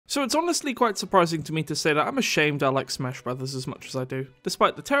So it's honestly quite surprising to me to say that I'm ashamed I like Smash Brothers as much as I do.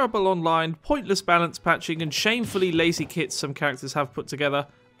 Despite the terrible online, pointless balance patching and shamefully lazy kits some characters have put together,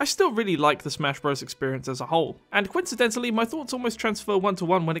 I still really like the Smash Bros experience as a whole, and coincidentally my thoughts almost transfer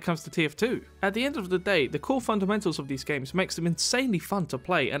one-to-one when it comes to TF2. At the end of the day, the core fundamentals of these games makes them insanely fun to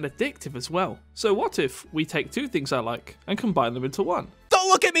play and addictive as well. So what if we take two things I like and combine them into one? Don't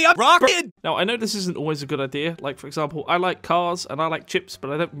look at me, I'm rocking! Now, I know this isn't always a good idea. Like, for example, I like cars and I like chips,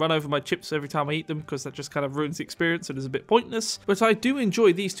 but I don't run over my chips every time I eat them because that just kind of ruins the experience and is a bit pointless. But I do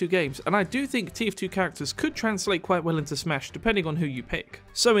enjoy these two games, and I do think TF2 characters could translate quite well into Smash depending on who you pick.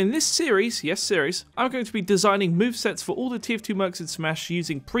 So in this series, yes series, I'm going to be designing movesets for all the TF2 mercs in Smash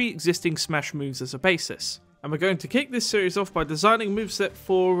using pre-existing Smash moves as a basis. And we're going to kick this series off by designing a moveset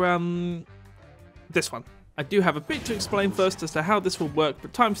for, this one. I do have a bit to explain first as to how this will work,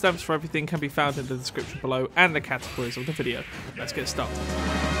 but timestamps for everything can be found in the description below and the categories of the video. Let's get started.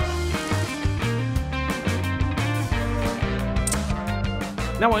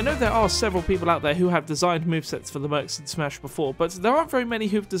 Now, I know there are several people out there who have designed movesets for the mercs in Smash before, but there aren't very many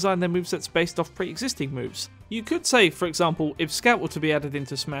who've designed their movesets based off pre-existing moves. You could say, for example, if Scout were to be added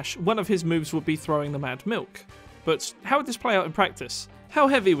into Smash, one of his moves would be throwing the Mad Milk. But how would this play out in practice? How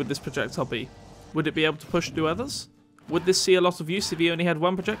heavy would this projectile be? Would it be able to push through others? Would this see a lot of use if he only had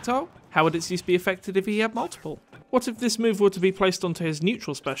one projectile? How would its use be affected if he had multiple? What if this move were to be placed onto his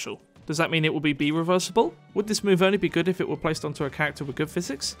neutral special? Does that mean it will be B-reversible? Would this move only be good if it were placed onto a character with good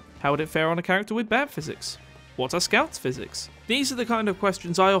physics? How would it fare on a character with bad physics? What are Scout's physics? These are the kind of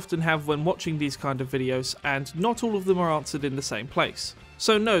questions I often have when watching these kind of videos, and not all of them are answered in the same place.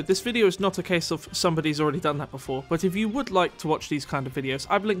 So no, this video is not a case of somebody's already done that before, but if you would like to watch these kind of videos,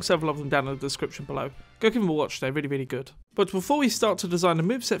 I've linked several of them down in the description below. Go give them a watch, they're really good. But before we start to design a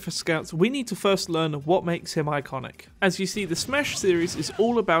moveset for Scout, we need to first learn what makes him iconic. As you see, the Smash series is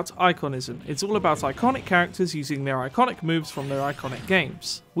all about iconism. It's all about iconic characters using their iconic moves from their iconic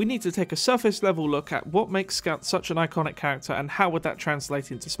games. We need to take a surface level look at what makes Scout such an iconic character and how would that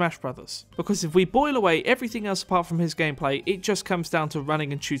translate into Smash Brothers. Because if we boil away everything else apart from his gameplay, it just comes down to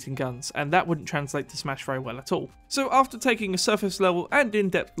running and shooting guns, and that wouldn't translate to Smash very well at all. So after taking a surface level and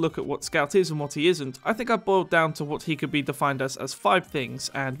in-depth look at what Scout is and what he isn't, I think I boiled down to what he could be defined as 5 things,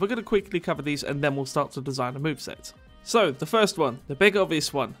 and we're going to quickly cover these and then we'll start to design a moveset. So, the first one, the big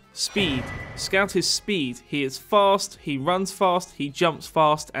obvious one, speed. Scout is speed. He is fast, he runs fast, he jumps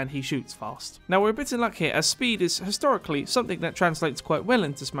fast, and he shoots fast. Now we're a bit in luck here, as speed is historically something that translates quite well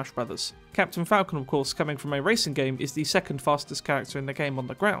into Smash Brothers. Captain Falcon, of course, coming from a racing game, is the second fastest character in the game on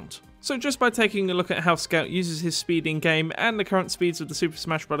the ground. So just by taking a look at how Scout uses his speed in game and the current speeds of the Super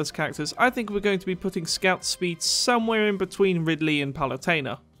Smash Bros. Characters, I think we're going to be putting Scout's speed somewhere in between Ridley and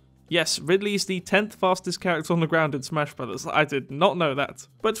Palutena. Yes, Ridley is the 10th fastest character on the ground in Smash Bros. I did not know that.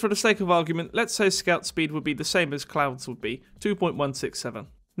 But for the sake of argument, let's say Scout's speed would be the same as Cloud's would be, 2.167.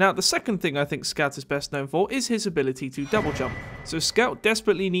 Now, the second thing I think Scout is best known for is his ability to double jump. So Scout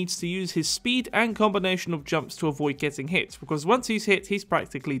desperately needs to use his speed and combination of jumps to avoid getting hit, because once he's hit, he's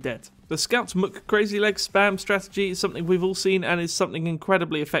practically dead. The Scout's Mook Crazy Leg spam strategy is something we've all seen and is something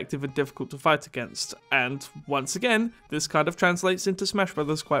incredibly effective and difficult to fight against. And, once again, this kind of translates into Smash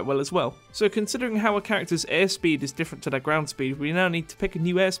Brothers quite well as well. So considering how a character's airspeed is different to their ground speed, we now need to pick a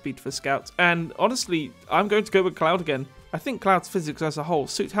new airspeed for Scout, and honestly, I'm going to go with Cloud again. I think Cloud's physics as a whole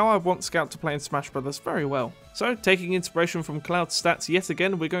suit how I want Scout to play in Smash Brothers very well. So, taking inspiration from Cloud's stats yet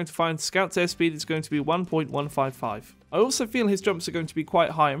again, we're going to find Scout's airspeed is going to be 1.155. I also feel his jumps are going to be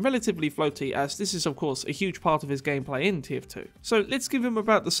quite high and relatively floaty, as this is of course a huge part of his gameplay in TF2. So let's give him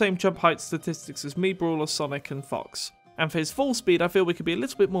about the same jump height statistics as Mii Brawler, Sonic and Fox. And for his full speed, I feel we could be a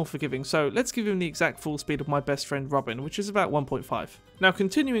little bit more forgiving, so let's give him the exact full speed of my best friend Robin, which is about 1.5. Now,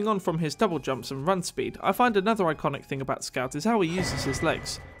 continuing on from his double jumps and run speed, I find another iconic thing about Scout is how he uses his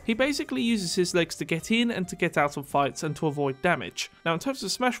legs. He basically uses his legs to get in and to get out of fights and to avoid damage. Now, in terms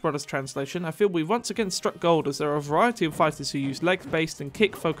of Smash Bros. Translation, I feel we've once again struck gold, as there are a variety of fighters who use leg-based and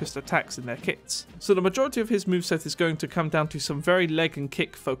kick-focused attacks in their kits. So the majority of his moveset is going to come down to some very leg and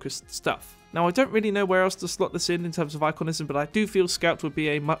kick-focused stuff. Now, I don't really know where else to slot this in terms of iconism, but I do feel Scout would be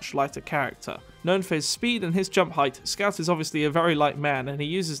a much lighter character. Known for his speed and his jump height, Scout is obviously a very light man, and he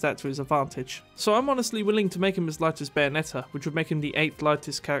uses that to his advantage. So I'm honestly willing to make him as light as Bayonetta, which would make him the 8th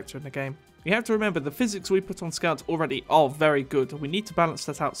lightest character in the game. You have to remember, the physics we put on Scout already are very good, and we need to balance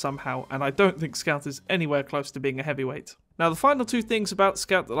that out somehow, and I don't think Scout is anywhere close to being a heavyweight. Now the final two things about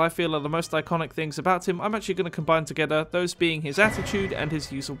Scout that I feel are the most iconic things about him, I'm actually going to combine together, those being his attitude and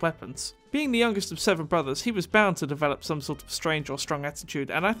his use of weapons. Being the youngest of 7 brothers, he was bound to develop some sort of strange or strong attitude,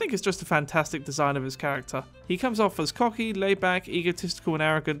 and I think it's just a fantastic design of his character. He comes off as cocky, laid back, egotistical and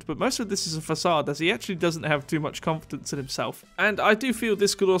arrogant, but most of this is a facade as he actually doesn't have too much confidence in himself. And I do feel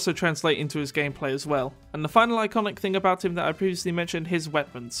this could also translate into his gameplay as well. And the final iconic thing about him that I previously mentioned, his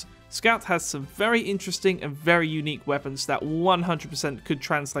weapons. Scout has some very interesting and very unique weapons that 100% could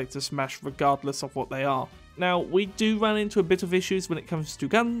translate to Smash regardless of what they are. Now, we do run into a bit of issues when it comes to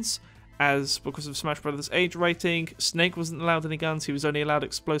guns, as because of Smash Bros. Age rating, Snake wasn't allowed any guns, he was only allowed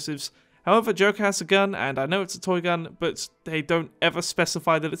explosives. However, Joker has a gun, and I know it's a toy gun, but they don't ever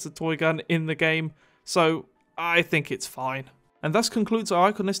specify that it's a toy gun in the game, so I think it's fine. And thus concludes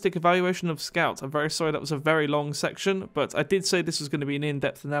our iconistic evaluation of Scout. I'm very sorry that was a very long section, but I did say this was going to be an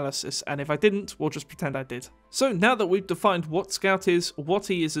in-depth analysis, and if I didn't, we'll just pretend I did. So now that we've defined what Scout is, what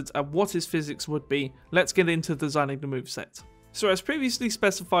he isn't, and what his physics would be, let's get into designing the moveset. So as previously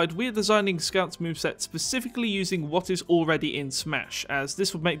specified, we are designing Scout's moveset specifically using what is already in Smash, as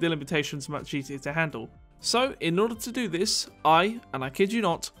this would make the limitations much easier to handle. So in order to do this, and I kid you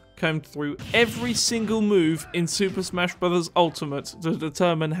not, combed through every single move in Super Smash Bros. Ultimate to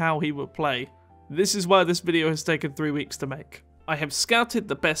determine how he would play. This is why this video has taken 3 weeks to make. I have scouted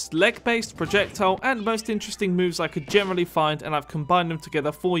the best leg-based, projectile, and most interesting moves I could generally find, and I've combined them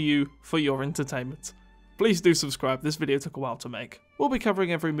together for you, for your entertainment. Please do subscribe, this video took a while to make. We'll be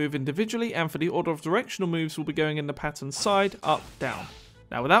covering every move individually, and for the order of directional moves we'll be going in the pattern side, up, down.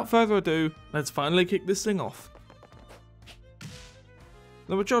 Now without further ado, let's finally kick this thing off.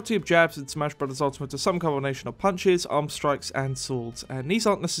 The majority of jabs in Smash Bros. Ultimate are some combination of punches, arm strikes, and swords, and these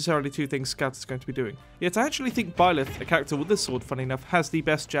aren't necessarily two things Scout is going to be doing. Yet I actually think Byleth, a character with a sword funny enough, has the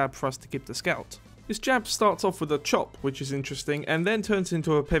best jab for us to give to Scout. This jab starts off with a chop, which is interesting, and then turns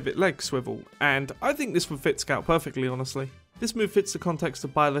into a pivot leg swivel, and I think this would fit Scout perfectly, honestly. This move fits the context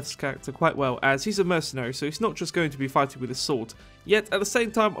of Byleth's character quite well, as he's a mercenary, so he's not just going to be fighting with his sword. Yet, at the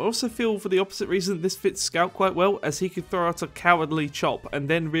same time, I also feel for the opposite reason this fits Scout quite well, as he could throw out a cowardly chop, and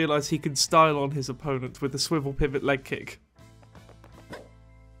then realise he could style on his opponent with a swivel pivot leg kick.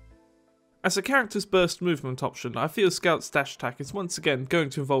 As a character's burst movement option, I feel Scout's dash attack is once again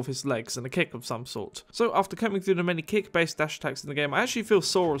going to involve his legs and a kick of some sort. So after combing through the many kick-based dash attacks in the game, I actually feel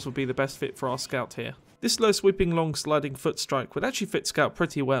Sora's would be the best fit for our Scout here. This low sweeping long sliding foot strike would actually fit Scout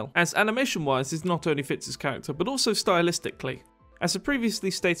pretty well, as animation wise it not only fits his character but also stylistically. As a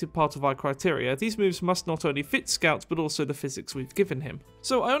previously stated part of our criteria, these moves must not only fit Scout but also the physics we've given him.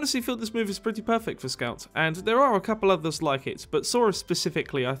 So I honestly feel this move is pretty perfect for Scout, and there are a couple others like it, but Sora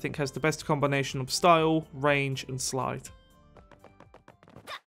specifically I think has the best combination of style, range and slide.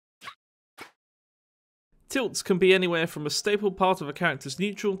 Tilts can be anywhere from a staple part of a character's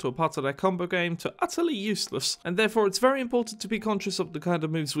neutral to a part of their combo game to utterly useless, and therefore it's very important to be conscious of the kind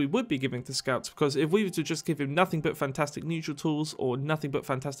of moves we would be giving to Scouts, because if we were to just give him nothing but fantastic neutral tools or nothing but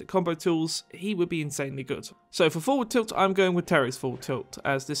fantastic combo tools, he would be insanely good. So for forward tilt, I'm going with Terry's forward tilt,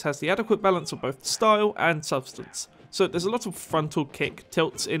 as this has the adequate balance of both style and substance. So there's a lot of frontal kick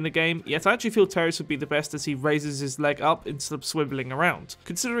tilts in the game, yet I actually feel Terry's would be the best as he raises his leg up instead of swiveling around.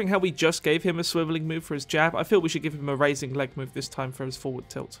 Considering how we just gave him a swiveling move for his jab, I feel we should give him a raising leg move this time for his forward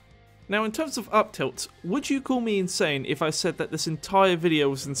tilt. Now in terms of up tilt, would you call me insane if I said that this entire video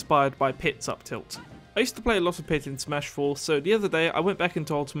was inspired by Pit's up tilt? I used to play a lot of Pit in Smash 4, so the other day I went back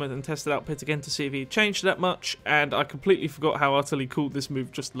into Ultimate and tested out Pit again to see if he changed that much, and I completely forgot how utterly cool this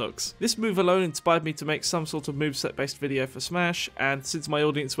move just looks. This move alone inspired me to make some sort of moveset based video for Smash, and since my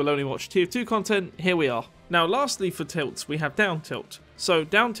audience will only watch tier 2 content, here we are. Now lastly for tilts, we have down tilt. So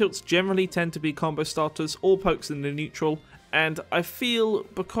down tilts generally tend to be combo starters or pokes in the neutral, and I feel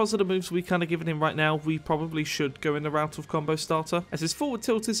because of the moves we kind of given him right now, we probably should go in the route of combo starter, as his forward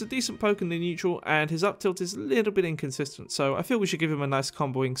tilt is a decent poke in the neutral and his up tilt is a little bit inconsistent, so I feel we should give him a nice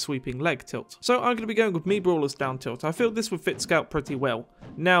comboing sweeping leg tilt. So I'm going to be going with Mii Brawler's down tilt. I feel this would fit Scout pretty well.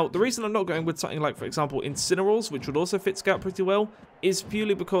 Now the reason I'm not going with something like, for example, Incineroar's, which would also fit Scout pretty well, is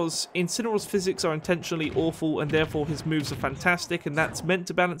purely because Incineroar's physics are intentionally awful and therefore his moves are fantastic, and that's meant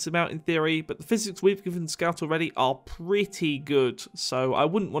to balance him out in theory, but the physics we've given Scout already are pretty good, so I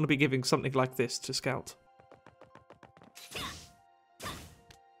wouldn't want to be giving something like this to Scout.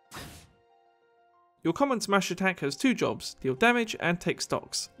 Your common Smash attack has two jobs, deal damage and take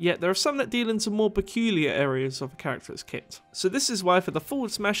stocks, yet there are some that deal in some more peculiar areas of a character's kit. So this is why for the forward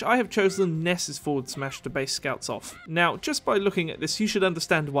smash I have chosen Ness's forward smash to base Scouts off. Now just by looking at this you should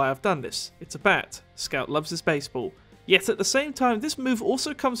understand why I've done this. It's a bat, Scout loves his baseball, yet at the same time this move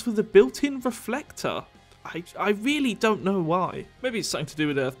also comes with a built-in reflector. I really don't know why. Maybe it's something to do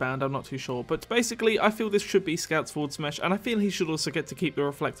with Earthbound, I'm not too sure, but basically I feel this should be Scout's forward smash, and I feel he should also get to keep the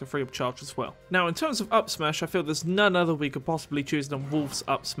reflector free of charge as well. Now in terms of up smash, I feel there's none other we could possibly choose than Wolf's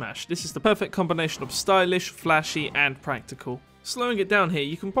up smash. This is the perfect combination of stylish, flashy, and practical. Slowing it down here,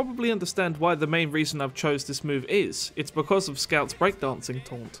 you can probably understand why the main reason I've chose this move is. It's because of Scout's breakdancing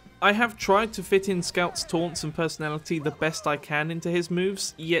taunt. I have tried to fit in Scout's taunts and personality the best I can into his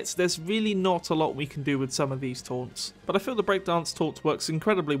moves, yet there's really not a lot we can do with some of these taunts. But I feel the breakdance taunt works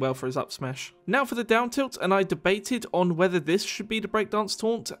incredibly well for his up smash. Now for the down tilt, and I debated on whether this should be the breakdance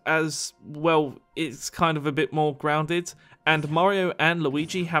taunt, as, well, it's kind of a bit more grounded, and Mario and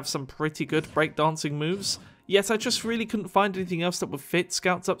Luigi have some pretty good breakdancing moves. Yet I just really couldn't find anything else that would fit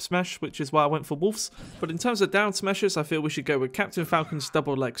Scout's up smash, which is why I went for Wolf's, but in terms of down smashes, I feel we should go with Captain Falcon's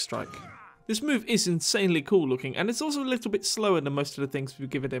double leg strike. This move is insanely cool looking, and it's also a little bit slower than most of the things we've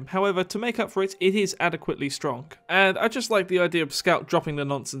given him. However, to make up for it, it is adequately strong. And I just like the idea of Scout dropping the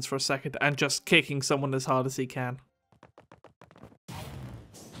nonsense for a second and just kicking someone as hard as he can.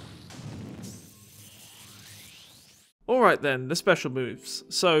 Alright then, the special moves.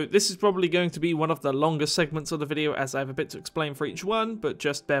 So this is probably going to be one of the longer segments of the video as I have a bit to explain for each one, but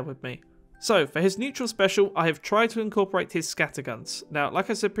just bear with me. So for his neutral special, I have tried to incorporate his scatterguns. Now, like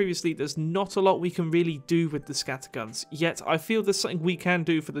I said previously, there's not a lot we can really do with the scatterguns, yet I feel there's something we can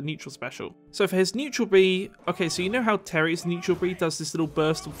do for the neutral special. So for his neutral B, okay, so you know how Terry's neutral B does this little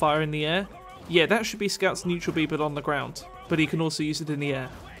burst of fire in the air? Yeah, that should be Scout's neutral B but on the ground, but he can also use it in the air.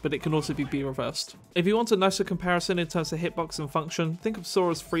 But it can also be B reversed. If you want a nicer comparison in terms of hitbox and function, think of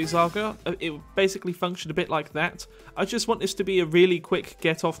Sora's Freezaga. It would basically function a bit like that. I just want this to be a really quick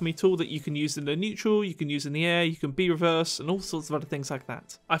get off me tool that you can use in the neutral, you can use in the air, you can B reverse, and all sorts of other things like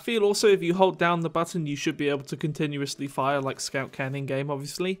that. I feel also if you hold down the button, you should be able to continuously fire like Scout can in game,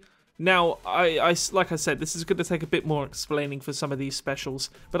 obviously. Now, like I said, this is going to take a bit more explaining for some of these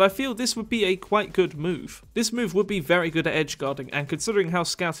specials, but I feel this would be a quite good move. This move would be very good at edge guarding, and considering how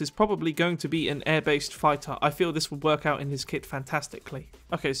Scout is probably going to be an air-based fighter, I feel this would work out in his kit fantastically.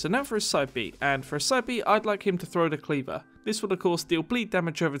 Okay, so now for his side B, and for his side B, I'd like him to throw the cleaver. This would of course deal bleed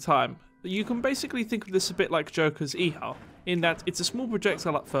damage over time. You can basically think of this a bit like Joker's Ihar, in that it's a small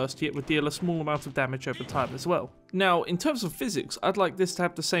projectile at first, yet would deal a small amount of damage over time as well. Now, in terms of physics, I'd like this to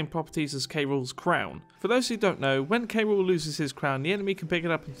have the same properties as K. Rool's crown. For those who don't know, when K. Rool loses his crown, the enemy can pick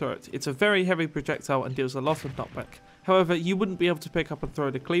it up and throw it. It's a very heavy projectile and deals a lot of knockback. However, you wouldn't be able to pick up and throw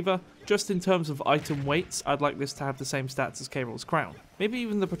the cleaver. Just in terms of item weights, I'd like this to have the same stats as K. Rool's crown. Maybe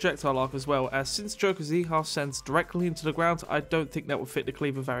even the projectile arc as well, as since Joker's Ihar sends directly into the ground, I don't think that would fit the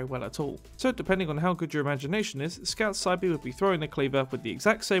cleaver very well at all. So depending on how good your imagination is, Scout's side B would be throwing the cleaver with the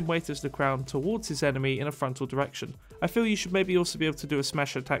exact same weight as the crown towards his enemy in a frontal direction. I feel you should maybe also be able to do a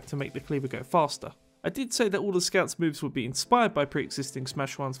smash attack to make the cleaver go faster. I did say that all the Scout's moves would be inspired by pre-existing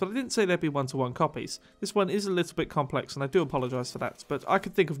Smash ones, but I didn't say they'd be one-to-one copies. This one is a little bit complex and I do apologise for that, but I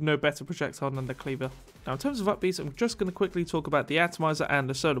could think of no better projectile than the cleaver. Now in terms of upbeats, I'm just going to quickly talk about the Atomizer and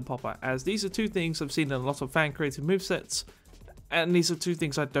the Soda Popper, as these are two things I've seen in a lot of fan-created movesets, and these are two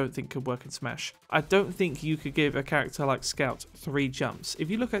things I don't think could work in Smash. I don't think you could give a character like Scout 3 jumps.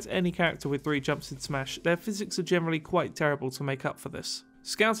 If you look at any character with 3 jumps in Smash, their physics are generally quite terrible to make up for this.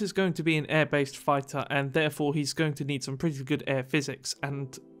 Scout is going to be an air-based fighter, and therefore he's going to need some pretty good air physics,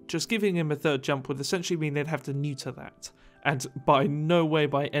 and just giving him a 3rd jump would essentially mean they'd have to neuter that. And by no way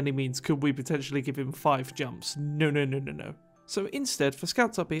by any means could we potentially give him 5 jumps. No, no, no, no, no. So instead, for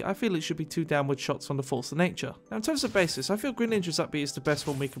Scout's up B, I feel it should be 2 downward shots on the Force of Nature. Now in terms of basis, I feel Greninja's up B is the best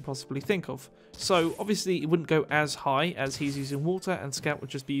one we can possibly think of. So obviously it wouldn't go as high as he's using water and Scout would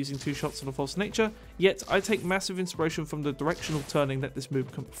just be using 2 shots on the Force of Nature, yet I take massive inspiration from the directional turning that this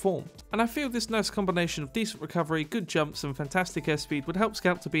move can perform. And I feel this nice combination of decent recovery, good jumps and fantastic airspeed would help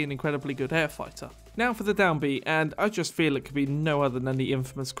Scout to be an incredibly good air fighter. Now for the down B, and I just feel it could be no other than the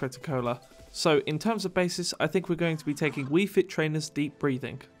infamous Criticola. So in terms of basis, I think we're going to be taking Wii Fit Trainer's Deep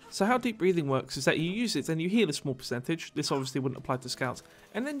Breathing. So how Deep Breathing works is that you use it and you heal a small percentage, this obviously wouldn't apply to Scout,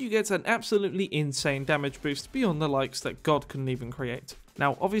 and then you get an absolutely insane damage boost beyond the likes that God couldn't even create.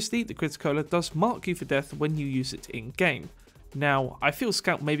 Now obviously the Criticola does mark you for death when you use it in game. Now, I feel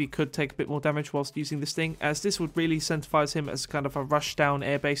Scout maybe could take a bit more damage whilst using this thing, as this would really incentivize him as kind of a rush-down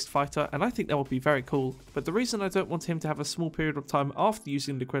air-based fighter, and I think that would be very cool. But the reason I don't want him to have a small period of time after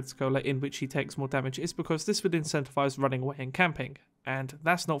using the Criticola in which he takes more damage is because this would incentivize running away and camping, and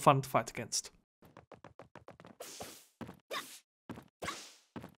that's not fun to fight against.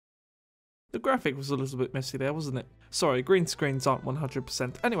 The graphic was a little bit messy there, wasn't it? Sorry, green screens aren't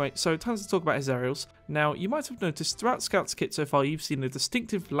 100%. Anyway, so time to talk about his aerials. Now, you might have noticed throughout Scout's kit so far you've seen a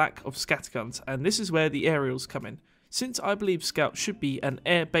distinctive lack of scatterguns, and this is where the aerials come in. Since I believe Scout should be an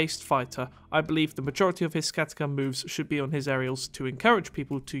air-based fighter, I believe the majority of his scattergun moves should be on his aerials to encourage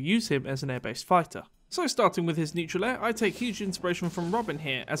people to use him as an air-based fighter. So starting with his neutral air, I take huge inspiration from Robin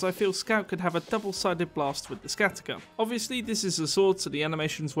here, as I feel Scout could have a double-sided blast with the scattergun. Obviously this is a sword so the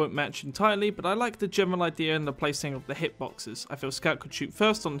animations won't match entirely, but I like the general idea and the placing of the hitboxes. I feel Scout could shoot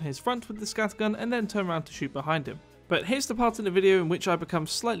first on his front with the scattergun and then turn around to shoot behind him. But here's the part in the video in which I become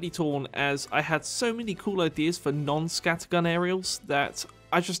slightly torn, as I had so many cool ideas for non-scattergun aerials that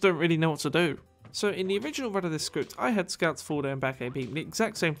I just don't really know what to do. So in the original run of this script, I had Scout's forward air and back air being the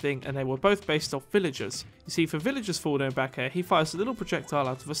exact same thing, and they were both based off villagers. You see, for villagers' forward air and back air, he fires a little projectile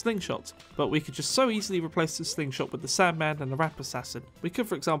out of a slingshot, but we could just so easily replace the slingshot with the Sandman and the Rap Assassin. We could,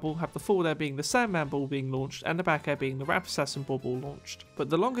 for example, have the forward air being the Sandman ball being launched, and the back air being the Rap Assassin ball launched. But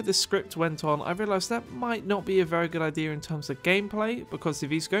the longer this script went on, I realised that might not be a very good idea in terms of gameplay, because if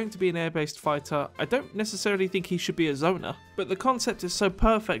he's going to be an air-based fighter, I don't necessarily think he should be a zoner. But the concept is so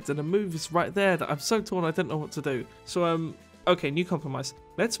perfect, and the move is right there that I'm so torn I don't know what to do. So okay, new compromise.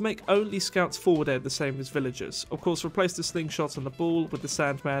 Let's make only Scout's forward air the same as villagers. Of course, replace the slingshot and the ball with the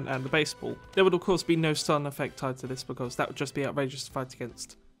Sandman and the baseball. There would of course be no stun effect tied to this because that would just be outrageous to fight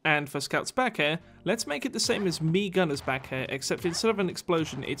against. And for Scout's back air, let's make it the same as me Gunner's back air, except instead of an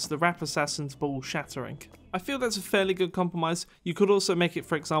explosion, it's the Rap Assassin's ball shattering. I feel that's a fairly good compromise. You could also make it,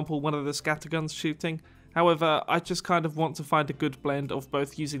 for example, one of the scatterguns shooting. However, I just kind of want to find a good blend of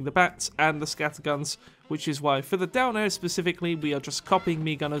both using the bats and the scatterguns, which is why for the down air specifically, we are just copying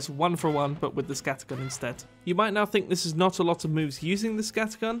me Gunners one for one, but with the scattergun instead. You might now think this is not a lot of moves using the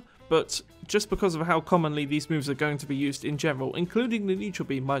scattergun, but just because of how commonly these moves are going to be used in general, including the neutral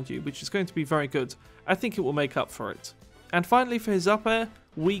beam mind you, which is going to be very good, I think it will make up for it. And finally for his up air,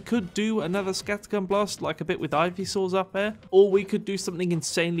 we could do another scattergun blast like a bit with Ivysaw's up air, or we could do something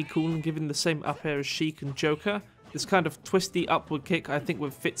insanely cool and give him the same up air as Sheik and Joker. This kind of twisty upward kick I think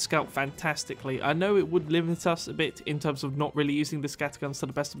would fit Scout fantastically. I know it would limit us a bit in terms of not really using the scatterguns to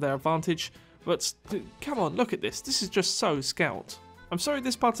the best of their advantage, but come on, look at this. This is just so Scout. I'm sorry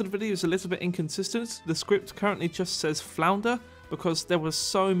this part of the video is a little bit inconsistent. The script currently just says Flounder, because there were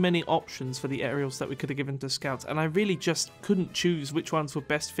so many options for the aerials that we could have given to Scout, and I really just couldn't choose which ones would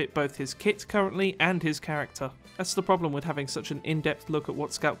best fit both his kit currently and his character. That's the problem with having such an in-depth look at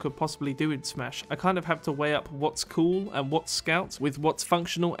what Scout could possibly do in Smash. I kind of have to weigh up what's cool and what's Scout with what's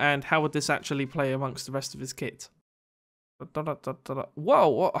functional and how would this actually play amongst the rest of his kit.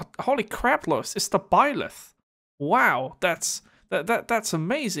 Whoa, holy crap, Lois, it's the Byleth. Wow, that's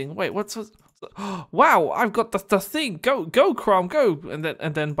amazing. Wait, what's wow, I've got the thing. Go Chrome, go. And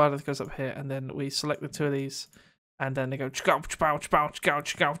then Byleth goes up here, and then we select the two of these, and then they go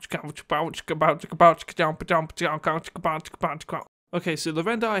okay, so the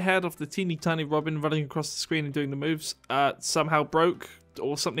render I had of the teeny tiny Robin running across the screen and doing the moves somehow broke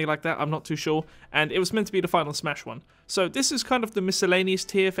or something like that, I'm not too sure, and it was meant to be the final Smash one. So this is kind of the miscellaneous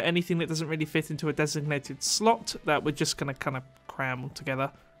tier for anything that doesn't really fit into a designated slot that we're just going to kind of cram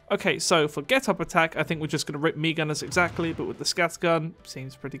together. Okay, so for Get Up Attack, I think we're just going to rip me Gunners exactly, but with the scattergun,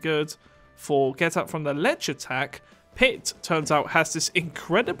 seems pretty good. For Get Up from the Ledge Attack, Pit, turns out, has this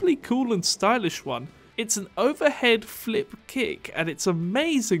incredibly cool and stylish one. It's an overhead flip kick, and it's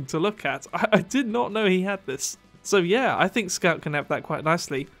amazing to look at. I did not know he had this. So yeah, I think Scout can have that quite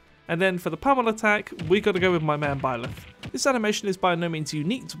nicely. And then for the Pummel Attack, we got to go with my man Byleth. This animation is by no means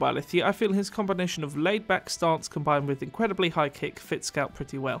unique to Byleth, yet I feel his combination of laid-back stance combined with incredibly high kick fits Scout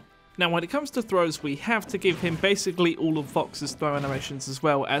pretty well. Now when it comes to throws, we have to give him basically all of Fox's throw animations as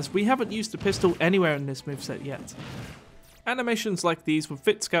well, as we haven't used the pistol anywhere in this moveset yet. Animations like these would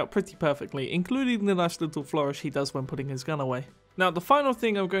fit Scout pretty perfectly, including the nice little flourish he does when putting his gun away. Now the final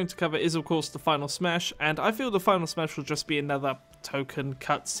thing I'm going to cover is of course the final smash, and I feel the final smash will just be another token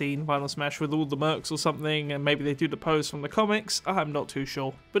cutscene final smash with all the mercs or something, and maybe they do the pose from the comics, I'm not too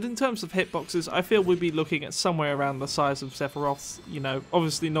sure. But in terms of hitboxes, I feel we'd be looking at somewhere around the size of Sephiroth's, you know,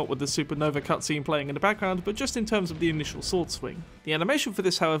 obviously not with the Supernova cutscene playing in the background, but just in terms of the initial sword swing. The animation for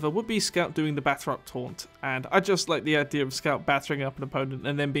this, however, would be Scout doing the batter up taunt, and I just like the idea of Scout battering up an opponent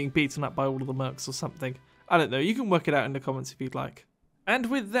and then being beaten up by all of the mercs or something. I don't know, you can work it out in the comments if you'd like. And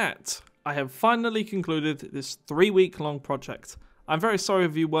with that, I have finally concluded this 3-week-long project. I'm very sorry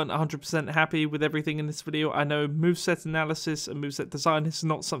if you weren't 100% happy with everything in this video. I know moveset analysis and moveset design is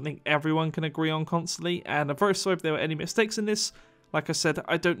not something everyone can agree on constantly, and I'm very sorry if there were any mistakes in this, Like I said,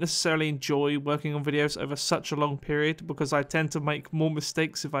 I don't necessarily enjoy working on videos over such a long period because I tend to make more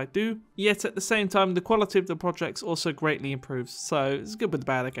mistakes if I do. Yet at the same time, the quality of the projects also greatly improves, so it's good with the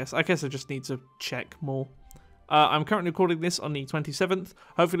bad, I guess. I guess I just need to check more. I'm currently recording this on the 27th.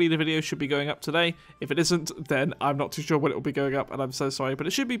 Hopefully the video should be going up today. If it isn't, then I'm not too sure when it will be going up, and I'm so sorry, but it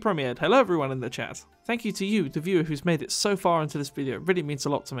should be premiered. Hello everyone in the chat. Thank you to you, the viewer who's made it so far into this video. It really means a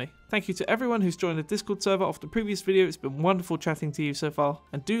lot to me. Thank you to everyone who's joined the Discord server off the previous video. It's been wonderful chatting to you so far.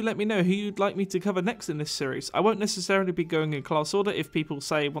 And do let me know who you'd like me to cover next in this series. I won't necessarily be going in class order if people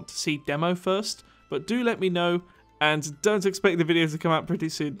say want to see demo first, but do let me know. And don't expect the video to come out pretty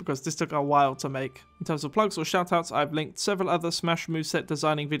soon because this took a while to make. In terms of plugs or shoutouts, I've linked several other Smash moveset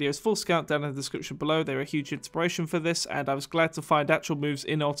designing videos full scale down in the description below. They were a huge inspiration for this, and I was glad to find actual moves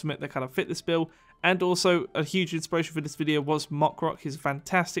in Ultimate that kind of fit this bill. And also, a huge inspiration for this video was Mockrock. He's a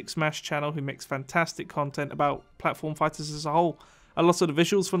fantastic Smash channel who makes fantastic content about platform fighters as a whole. A lot of the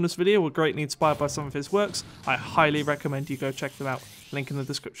visuals from this video were greatly inspired by some of his works. I highly recommend you go check them out. Link in the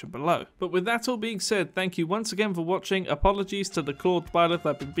description below. But with that all being said, thank you once again for watching. Apologies to the clawed pilot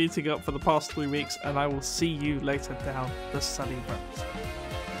I've been beating up for the past 3 weeks, and I will see you later down the sunny road.